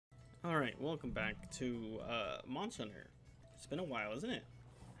Alright, welcome back to Monster Hunter. It's been a while, isn't it?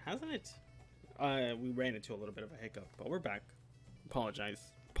 Hasn't it? We ran into a little bit of a hiccup, but we're back.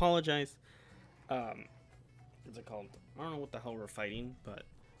 Apologize. Apologize. What's it called? I don't know what the hell we're fighting, but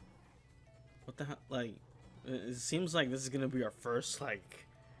what the hell? Like, it seems like this is gonna be our first, like,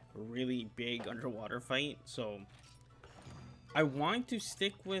 really big underwater fight, so I want to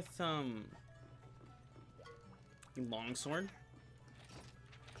stick with, longsword.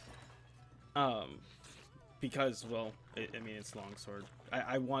 Because, well, I mean, it's longsword.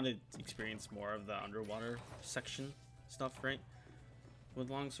 I wanted to experience more of the underwater section stuff, right? With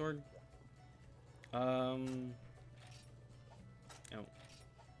longsword. Oh.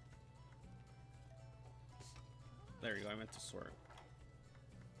 There you go, I meant to sword.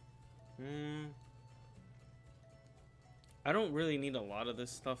 I don't really need a lot of this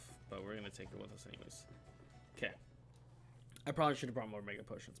stuff, but we're gonna take it with us anyways. Okay. I probably should have brought more mega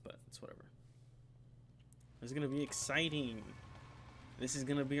potions, but it's whatever. This is gonna be exciting. This is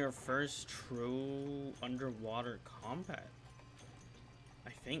gonna be our first true underwater combat,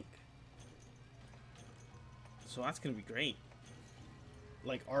 I think. So that's gonna be great.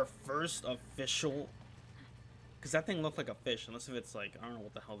 Like our first official, because that thing looked like a fish, unless if it's like, I don't know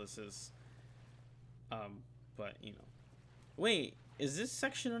what the hell this is. But you know. Wait, is this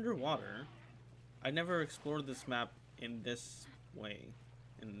section underwater? I never explored this map in this way,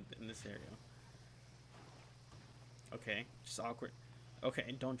 in this area. Okay, just awkward.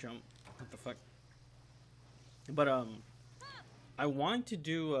 Okay, don't jump. What the fuck? But I want to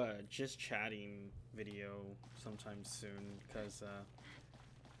do a just chatting video sometime soon because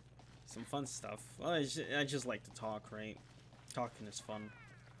some fun stuff. Well, I just like to talk, right? Talking is fun.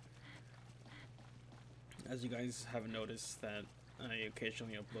 As you guys have noticed that I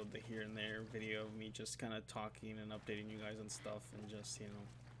occasionally upload the here and there video of me just kind of talking and updating you guys on stuff and just, you know,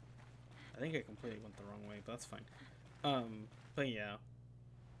 I think I completely went the wrong way, but that's fine. But yeah,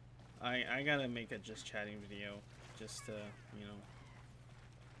 I gotta make a just chatting video just to, you know,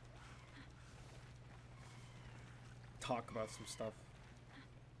 talk about some stuff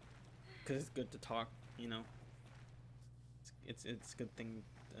because it's good to talk, you know. It's a good thing.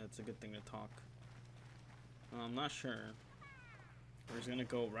 It's a good thing to talk. I'm not sure. We're just gonna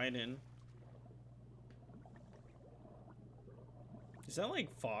go right in. Is that like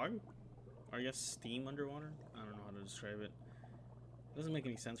fog? Or I guess steam underwater? I don't know how to describe it. It doesn't make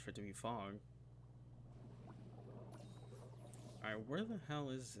any sense for it to be fog. Alright, where the hell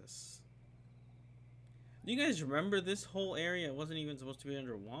is this? Do you guys remember this whole area wasn't even supposed to be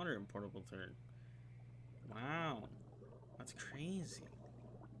underwater in Portable Third? Wow. That's crazy.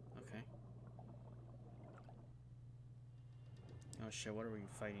 Okay. Oh shit, what are we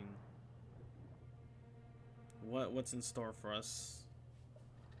fighting? What's in store for us?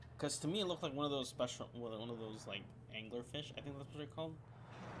 Because to me it looked like one of those special, one of those like anglerfish, I think that's what they're called.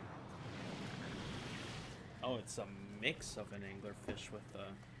 Oh, it's a mix of an anglerfish with a...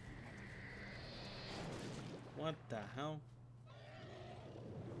 What the hell?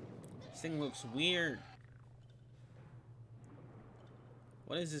 This thing looks weird.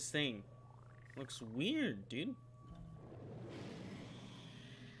 What is this thing? Looks weird, dude.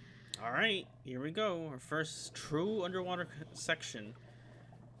 Alright, here we go. Our first true underwater section.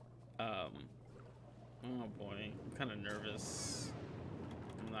 Oh boy, I'm kind of nervous.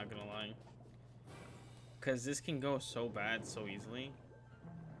 I'm not gonna lie. Because this can go so bad so easily.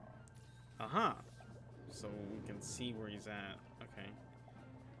 Aha! So we can see where he's at. Okay.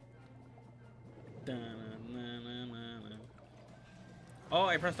 Oh,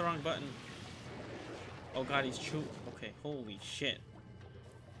 I pressed the wrong button. Oh god, he's true. Okay, holy shit.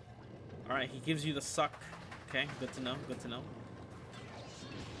 Alright, he gives you the suck. Okay, good to know, good to know.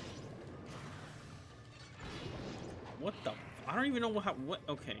 What the? I don't even know what.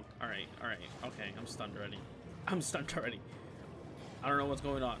 Okay, alright, okay, I'm stunned already. I'm stunned already. I don't know what's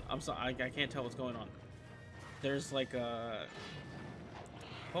going on. I'm sorry, I can't tell what's going on. There's like a...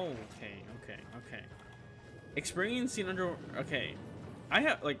 Oh, okay. Experiencing okay. I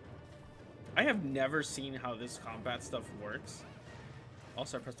have never seen how this combat stuff works.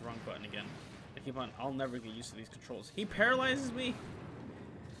 Also, I pressed the wrong button again. I keep on. I'll never get used to these controls. He paralyzes me.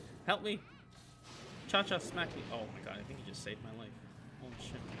 Help me. Cha-cha, smack me. Oh my god, I think he just saved my life. Holy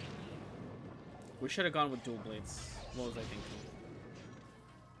shit. We should have gone with dual blades. What was I thinking?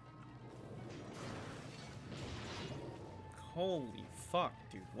 Holy fuck,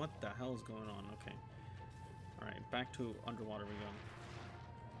 dude. What the hell is going on? Okay. Alright, back to underwater we go.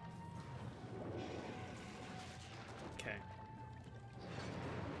 Okay.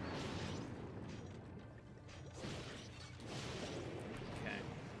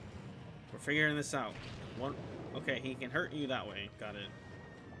 figuring this out. One, okay, he can hurt you that way. Got it.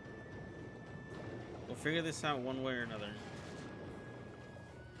 We'll figure this out one way or another.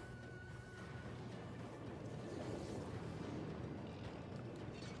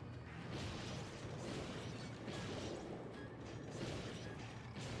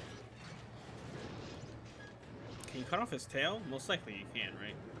 Can you cut off his tail? Most likely you can,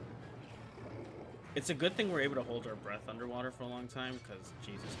 right? It's a good thing we're able to hold our breath underwater for a long time, because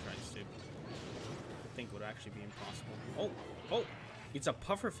Jesus Christ, dude. I think it would actually be impossible. Oh! Oh! It's a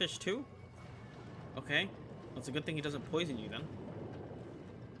puffer fish too? Okay. Well, it's a good thing he doesn't poison you then.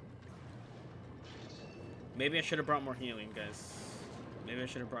 Maybe I should have brought more healing, guys. Maybe I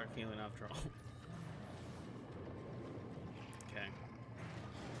should have brought healing after all. Okay.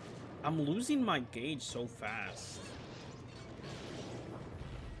 I'm losing my gauge so fast.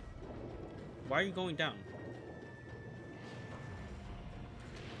 Why are you going down?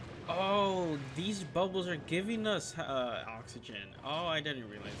 Oh, these bubbles are giving us oxygen. Oh, I didn't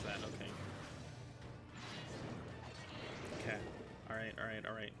realize that. Okay. Okay. Alright, alright,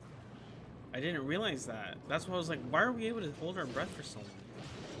 alright. I didn't realize that. That's why I was like, why are we able to hold our breath for so long?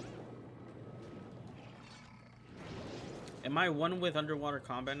 Am I one with underwater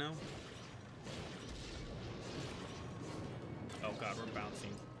combat now? Oh god, we're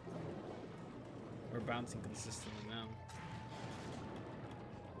bouncing. We're bouncing consistently now.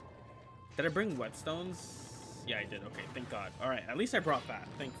 Did I bring whetstones? Yeah, I did. Okay, thank god. Alright, at least I brought that.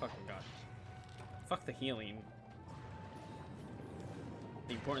 Thank fucking god. Fuck the healing.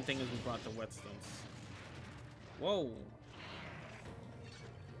 The important thing is we brought the whetstones. Whoa.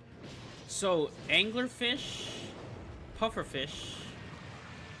 So, anglerfish, pufferfish.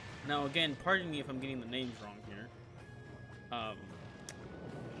 Now again, pardon me if I'm getting the names wrong here.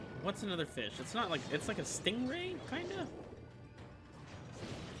 What's another fish? It's not like, it's like a stingray, kinda?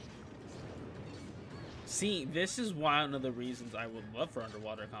 See, this is one of the reasons I would love for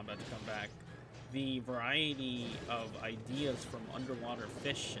underwater combat to come back. The variety of ideas from underwater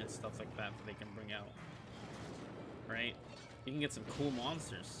fish and stuff like that that they can bring out. Right? You can get some cool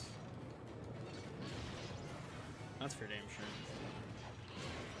monsters. That's for damn sure.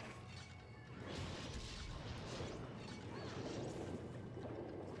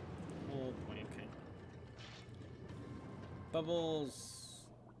 Oh boy, okay. Bubbles.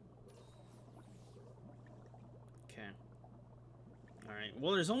 Okay. Alright.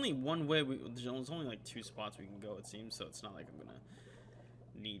 Well, there's only one way there's only like 2 spots we can go, it seems, so it's not like I'm gonna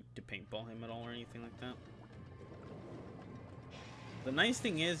need to paintball him at all or anything like that. The nice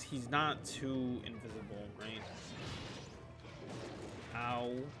thing is he's not too invisible, right?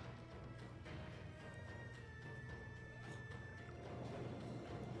 Ow.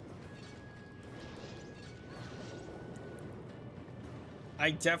 I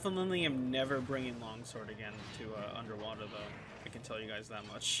definitely am never bringing longsword again to underwater, though. I can tell you guys that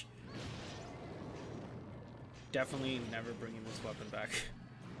much. Definitely never bringing this weapon back.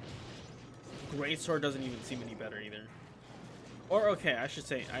 Greatsword doesn't even seem any better either. Or okay, I should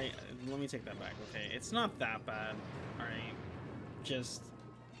say, let me take that back. Okay, it's not that bad. All right, just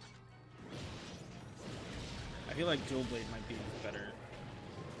I feel like dual blade might be better.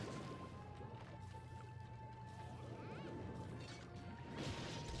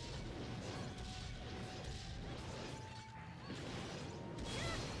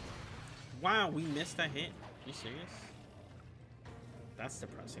 Wow, we missed that hit. Are you serious? That's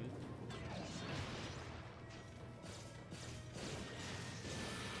depressing.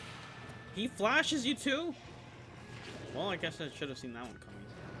 He flashes you too? Well, I guess I should have seen that one coming.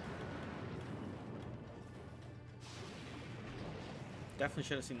 Definitely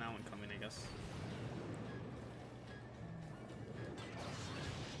should have seen that one coming, I guess.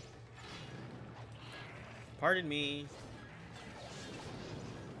 Pardon me.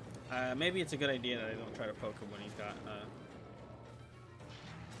 Maybe it's a good idea that I don't try to poke him when he's got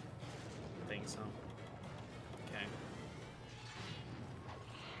things, huh? Okay.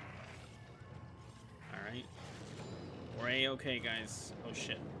 Alright. We're A-okay, guys. Oh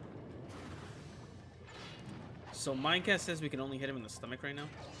shit. So my guess is we can only hit him in the stomach right now.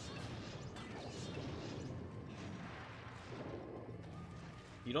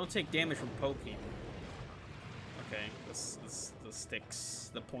 You don't take damage from poking. Okay, the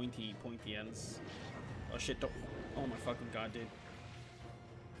sticks, the pointy ends. Oh shit, don't. Oh my fucking god, dude.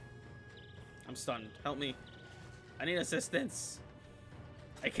 I'm stunned. Help me. I need assistance.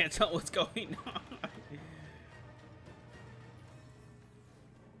 I can't tell what's going on.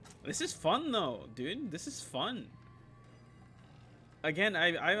 This is fun though, dude. This is fun. Again,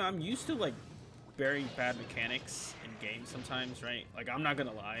 I'm used to like very bad mechanics in game sometimes, right? Like, I'm not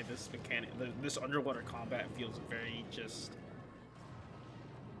gonna lie, this mechanic, this underwater combat feels very just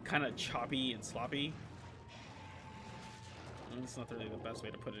kind of choppy and sloppy. And it's not really the best way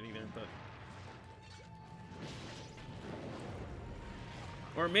to put it either, but...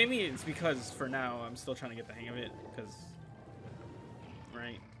 Or maybe it's because, for now, I'm still trying to get the hang of it, because...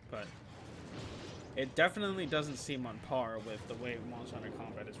 Right? But... It definitely doesn't seem on par with the way Monster Hunter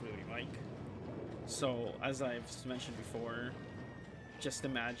combat is really like. So, as I've mentioned before, just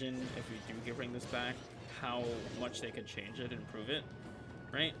imagine if we do bring this back, how much they could change it and improve it,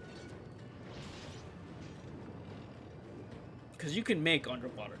 right? Because you can make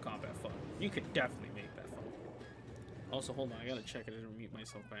underwater combat fun. You could definitely make that fun. Also, hold on, I gotta check it. I didn't mute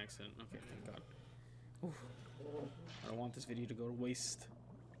myself by accident. Okay, thank God. Oof. I don't want this video to go to waste.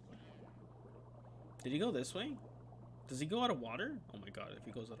 Did he go this way? Does he go out of water? Oh my God, if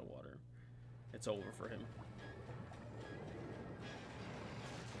he goes out of water, it's over for him.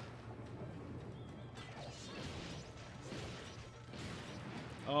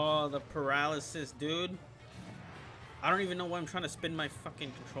 Oh, the paralysis, dude. I don't even know why I'm trying to spin my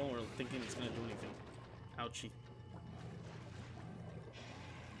fucking controller thinking it's gonna do anything. Ouchie.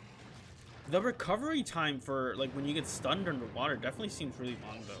 The recovery time for, like, when you get stunned underwater definitely seems really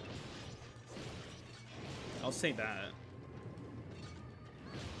long, though. I'll say that.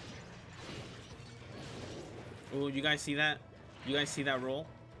 Oh, you guys see that? You guys see that roll?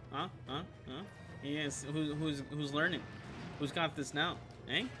 Huh? Huh? Huh? Yes. Who's learning? Who's got this now?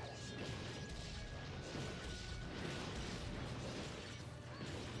 Eh?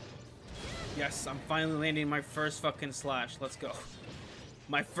 Yes, I'm finally landing my first fucking slash. Let's go.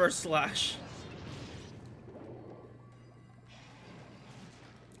 My first slash.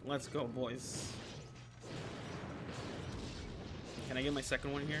 Let's go, boys. Can I get my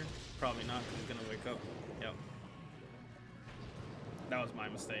second one here? Probably not, because he's gonna wake up. Yep. That was my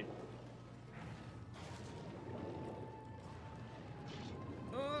mistake.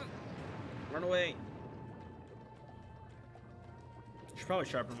 Run away. Should probably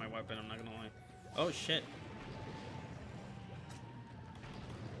sharpen my weapon, I'm not gonna lie. Oh shit.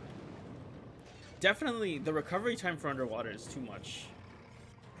 Definitely, the recovery time for underwater is too much.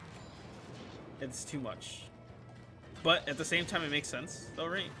 It's too much. But at the same time, it makes sense, though,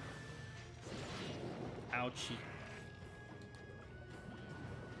 right? Ouchie.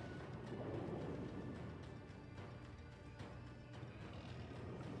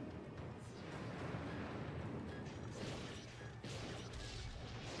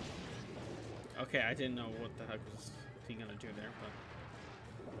 Okay, I didn't know what the heck was he gonna do there,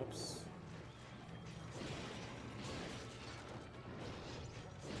 but... Whoops.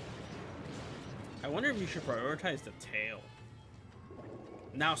 I wonder if you should prioritize the tail.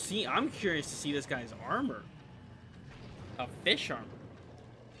 Now, see, I'm curious to see this guy's armor. A fish armor.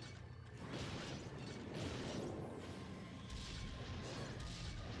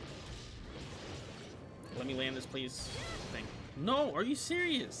 Let me land this, please. Thank you. No, are you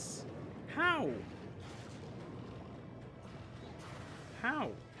serious? How? How?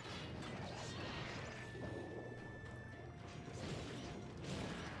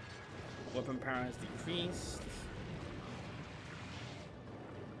 Weapon power has decreased.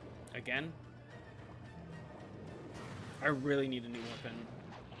 Again? I really need a new weapon.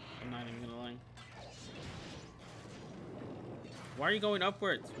 I'm not even gonna lie. Why are you going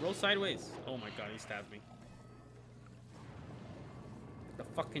upwards? Roll sideways. Oh my God, he stabbed me. The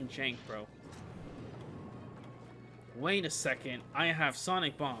fucking jank, bro. Wait a second. I have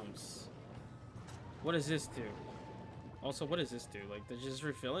sonic bombs. What does this do? Also, what does this do? Like, does it just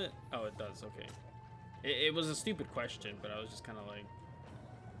refill it? Oh, it does. Okay. It was a stupid question, but I was just kind of like...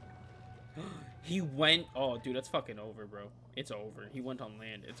 He went... Oh, dude, that's fucking over, bro. It's over. He went on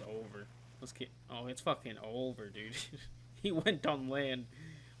land. It's over. Let's get... Oh, it's fucking over, dude. He went on land.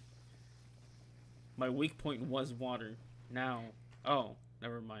 My weak point was water. Now... Oh,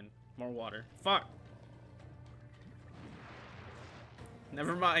 never mind. More water. Fuck!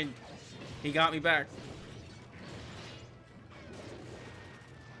 Never mind. He got me back.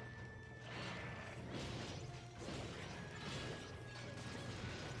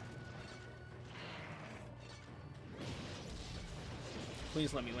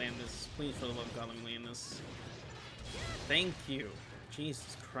 Please let me land this. Please, for the love of God, let me land this. Thank you.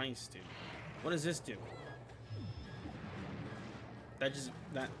 Jesus Christ, dude. What does this do? That just...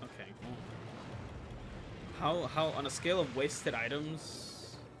 That... Okay. Well. How... On a scale of wasted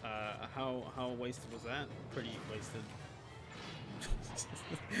items, how wasted was that? Pretty wasted.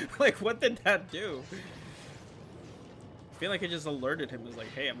 Like, what did that do? I feel like it just alerted him. It was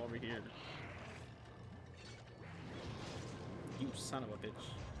like, hey, I'm over here. You son of a bitch.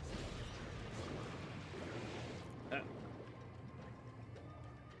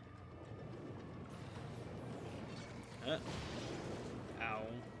 Ow.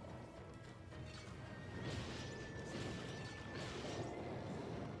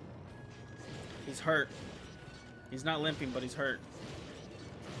 He's hurt. He's not limping, but he's hurt.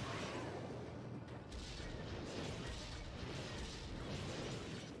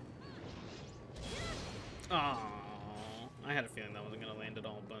 Oh, I had a feeling that wasn't gonna land at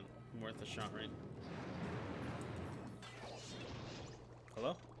all, but worth a shot, right?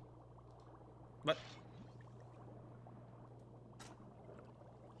 Hello? What?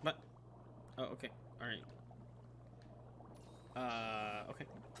 What? Oh, okay. Alright. Okay.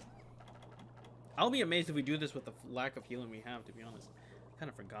 I'll be amazed if we do this with the lack of healing we have, to be honest. I kind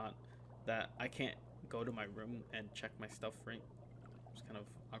of forgot that I can't go to my room and check my stuff, right? It's kind of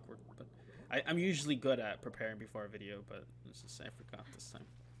awkward, but I'm usually good at preparing before a video, but it's just I forgot this time.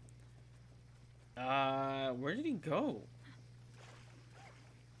 Where did he go?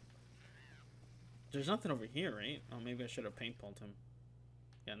 There's nothing over here, right? Oh, maybe I should have paintballed him.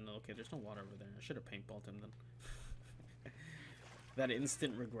 Yeah, no, okay, there's no water over there. I should have paintballed him then. That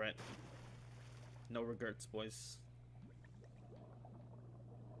instant regret. No regrets, boys.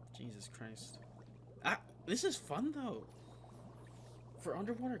 Jesus Christ. Ah, this is fun, though. For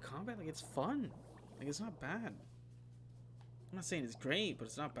underwater combat, like, it's fun. Like, it's not bad. I'm not saying it's great, but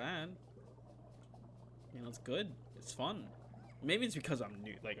it's not bad. You know, it's good. It's fun. Maybe it's because I'm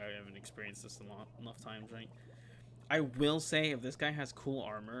new. Like, I haven't experienced this enough times, right? I will say, if this guy has cool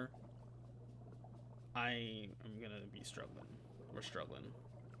armor, I am gonna be struggling. We're struggling.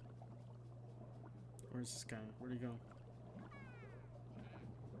 Where's this guy? Where'd he go?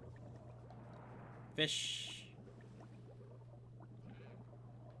 Fish.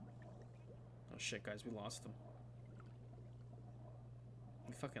 Oh shit, guys, we lost him.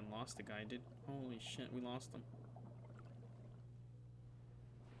 We fucking lost the guy, dude. Holy shit, we lost him.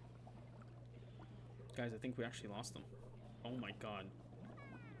 Guys, I think we actually lost him. Oh my god.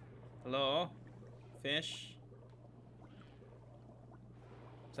 Hello? Fish?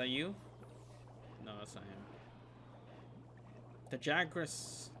 Is that you? No, that's not him. The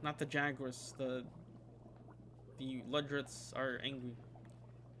Jagras, not the Jagras, the Ludrits are angry.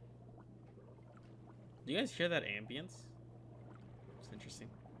 Do you guys hear that ambience? It's interesting.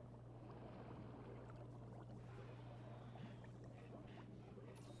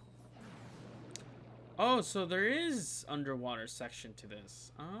 Oh, so there is underwater section to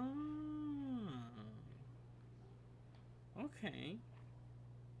this. Ah. Okay.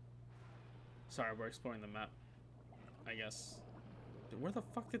 Sorry, we're exploring the map, I guess. Dude, where the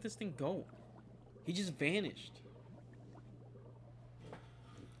fuck did this thing go? He just vanished.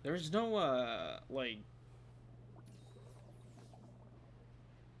 There's no, like,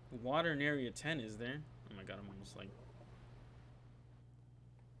 water in Area 10, is there? Oh my god, I'm almost like...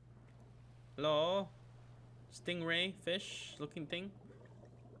 Hello? Stingray, fish looking thing?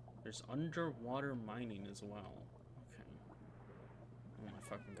 There's underwater mining as well. Okay. Oh my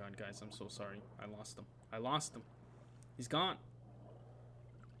fucking god, guys, I'm so sorry. I lost him. I lost him. He's gone.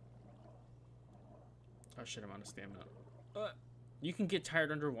 Oh shit, I'm out of stamina. You can get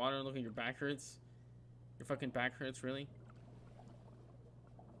tired underwater and look at your back hurts. Your fucking back hurts, really?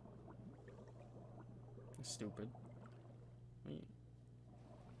 Stupid. Wait.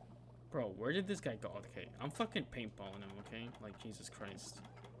 Bro, where did this guy go? Okay, I'm fucking paintballing him, okay? Like, Jesus Christ.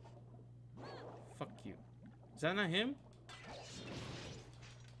 Fuck you. Is that not him?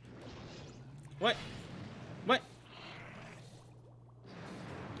 What? What?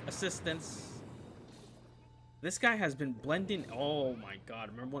 Assistance. This guy has been blending. Oh my god.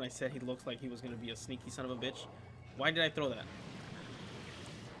 Remember when I said he looked like he was going to be a sneaky son of a bitch? Why did I throw that?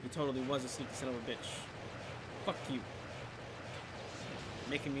 He totally was a sneaky son of a bitch. Fuck you.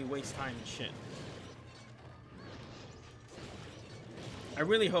 Making me waste time and shit. I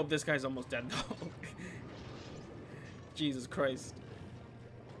really hope this guy's almost dead though. Jesus Christ.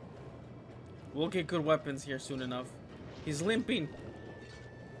 We'll get good weapons here soon enough. He's limping.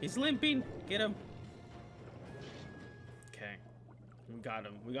 He's limping. Get him. Okay. We got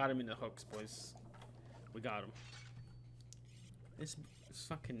him. We got him in the hooks, boys. We got him. This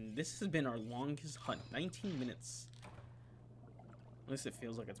has been our longest hunt. 19 minutes. At least it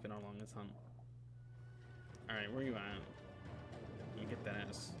feels like it's been our longest hunt. Alright, where you at? You get that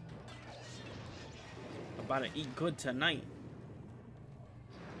ass. About to eat good tonight.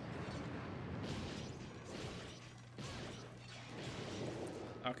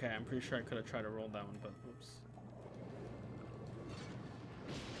 Okay, I'm pretty sure I could have tried to roll that one, but oops.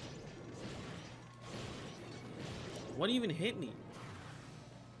 What even hit me?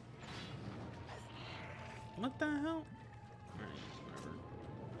 What the hell? Alright, whatever.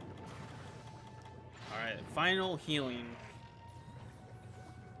 Alright, final healing.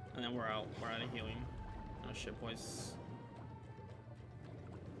 And then we're out. We're out of healing. Oh shit, boys.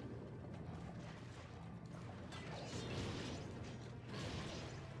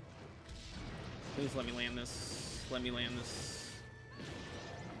 Please let me land this. Let me land this.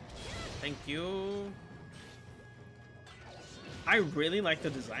 Thank you. I really like the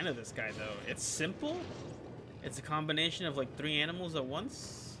design of this guy, though. It's simple. It's a combination of like 3 animals at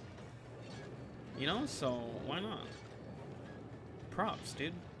once. You know, so why not? Props,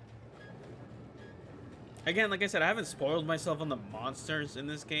 dude. Again, like I said, I haven't spoiled myself on the monsters in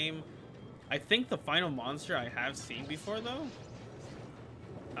this game. I think the final monster I have seen before, though.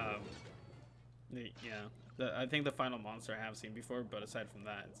 I think the final monster I have seen before, but aside from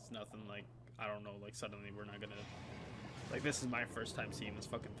that, it's nothing like, I don't know, like suddenly we're not gonna, like this is my first time seeing this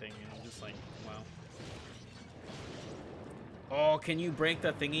fucking thing, and I'm just like, wow. Oh, can you break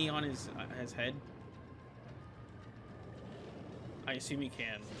the thingy on his head? I assume you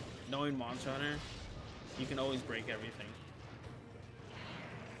can. Knowing Monster Hunter, you can always break everything.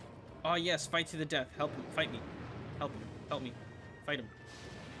 Oh yes, fight to the death. Help him, fight me. Help him, help me. Fight him.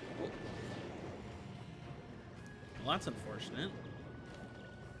 Oh. Well, that's unfortunate.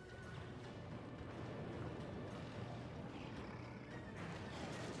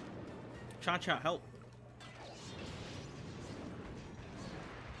 Cha-cha, help.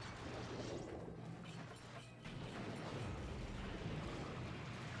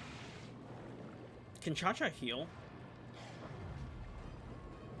 Can Cha-cha heal?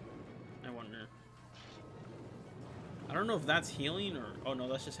 I wonder. I don't know if that's healing or... Oh no,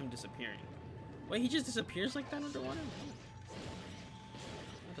 that's just him disappearing. Wait, he just disappears like that underwater?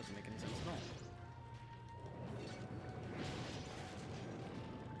 That doesn't make any sense at all.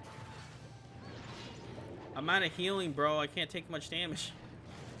 I'm out of healing, bro. I can't take much damage.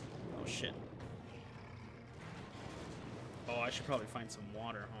 Oh, shit. Oh, I should probably find some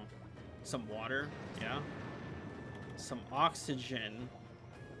water, huh? Some water, yeah. Some oxygen.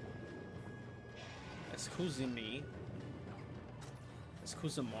 Excusez-me.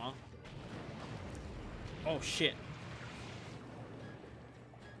 Excusez-moi. Oh, shit.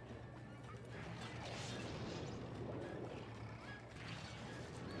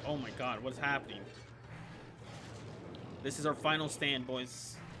 Oh my god, what's happening? This is our final stand,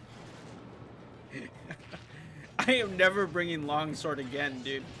 boys. I am never bringing longsword again,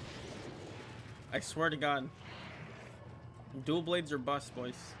 dude. I swear to God. Dual blades or bust,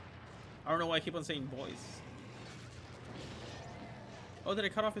 boys. I don't know why I keep on saying boys. Oh, did I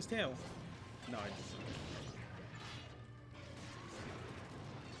cut off his tail? No, I just...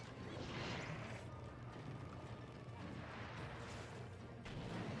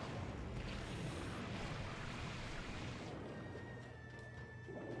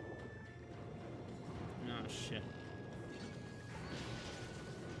 Oh, shit.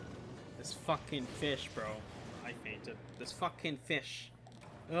 This fucking fish, bro. I fainted. This fucking fish.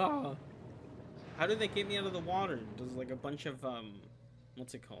 Ugh. How did they get me out of the water? Does like a bunch of,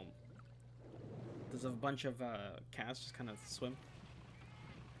 what's it called? Does a bunch of, cats just kind of swim?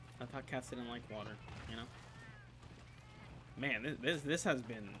 I thought cats didn't like water, you know? Man, this has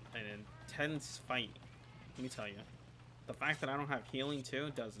been an intense fight. Let me tell you. The fact that I don't have healing,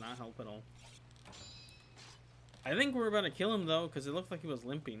 too, does not help at all. I think we're about to kill him, though, because it looked like he was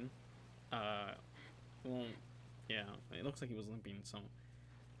limping. Well, yeah, it looks like he was limping, so...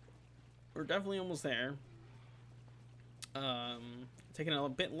 We're definitely almost there. Taking a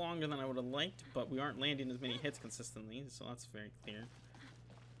bit longer than I would have liked, but we aren't landing as many hits consistently, so that's very clear.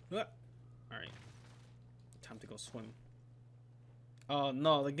 Alright. Time to go swim. Oh,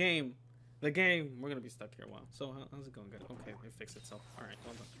 no, the game! The game! We're gonna be stuck here a while. So, how's it going? Good. Okay, it fixed itself. Alright,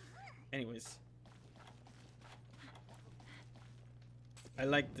 well done. Anyways. I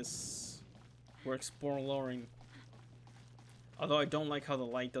like this. We're exploring. Although I don't like how the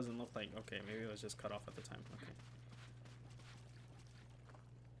light doesn't look like... Okay, maybe it was just cut off at the time. Okay.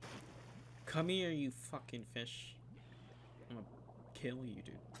 Come here, you fucking fish. I'm gonna kill you,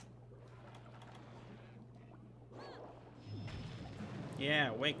 dude.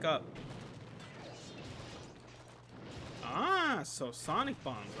 Yeah, wake up. Ah, so sonic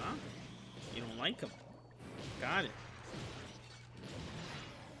bombs, huh? You don't like them. Got it.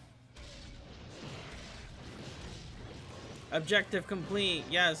 Objective complete.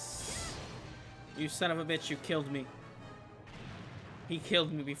 Yes. You son of a bitch, you killed me. He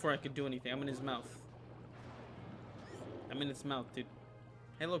killed me before I could do anything. I'm in his mouth. I'm in his mouth, dude.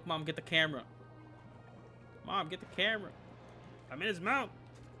 Hey, look, Mom, get the camera. Mom, get the camera. I'm in his mouth.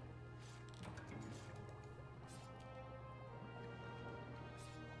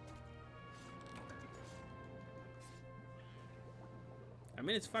 I'm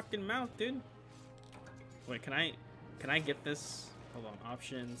in his fucking mouth, dude. Wait, can I get this? Hold on,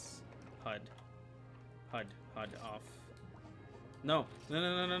 options, HUD off. No.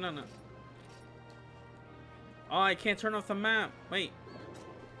 Oh, I can't turn off the map. Wait,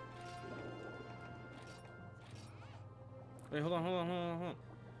 hold on.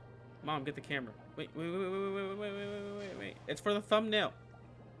 Mom, get the camera. Wait. It's for the thumbnail.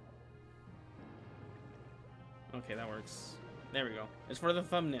 Okay, that works. There we go. It's for the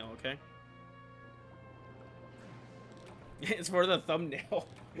thumbnail, okay? It's for the thumbnail.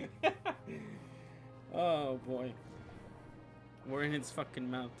 Oh, boy. We're in its fucking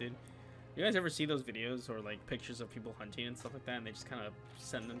mouth, dude. You guys ever see those videos or, like, pictures of people hunting and stuff like that, and they just kind of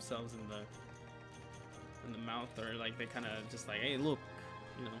send themselves in the mouth, or, like, they kind of just like, hey, look,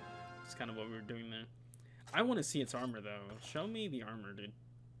 you know, it's kind of what we were doing there. I want to see its armor, though. Show me the armor, dude.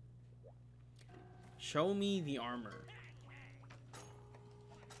 Show me the armor.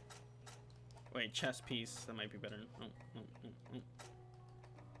 Wait, chest piece. That might be better. Oh.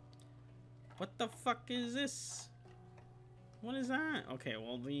 What the fuck is this? What is that? Okay,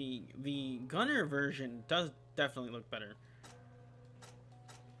 well, the gunner version does definitely look better.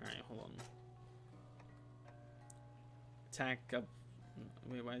 Alright, hold on. Attack up.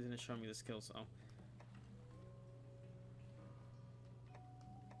 Wait, why isn't it showing me the skills? Oh.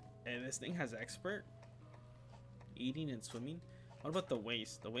 And this thing has expert? Eating and swimming? What about the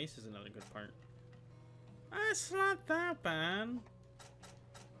waist? The waist is another good part. It's not that bad.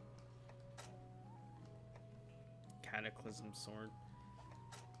 Cataclysm sword.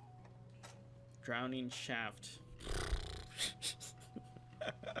 Drowning shaft.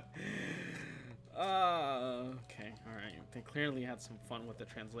 Okay, alright. They clearly had some fun with the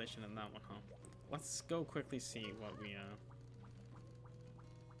translation in that one, huh? Let's go quickly see what we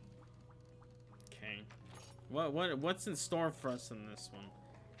okay. What's in store for us in this one?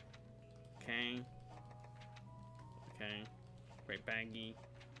 Okay. Great baggy.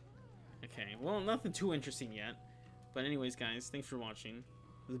 Okay, well, nothing too interesting yet. But anyways, guys, thanks for watching. It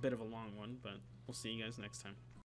was a bit of a long one, but we'll see you guys next time.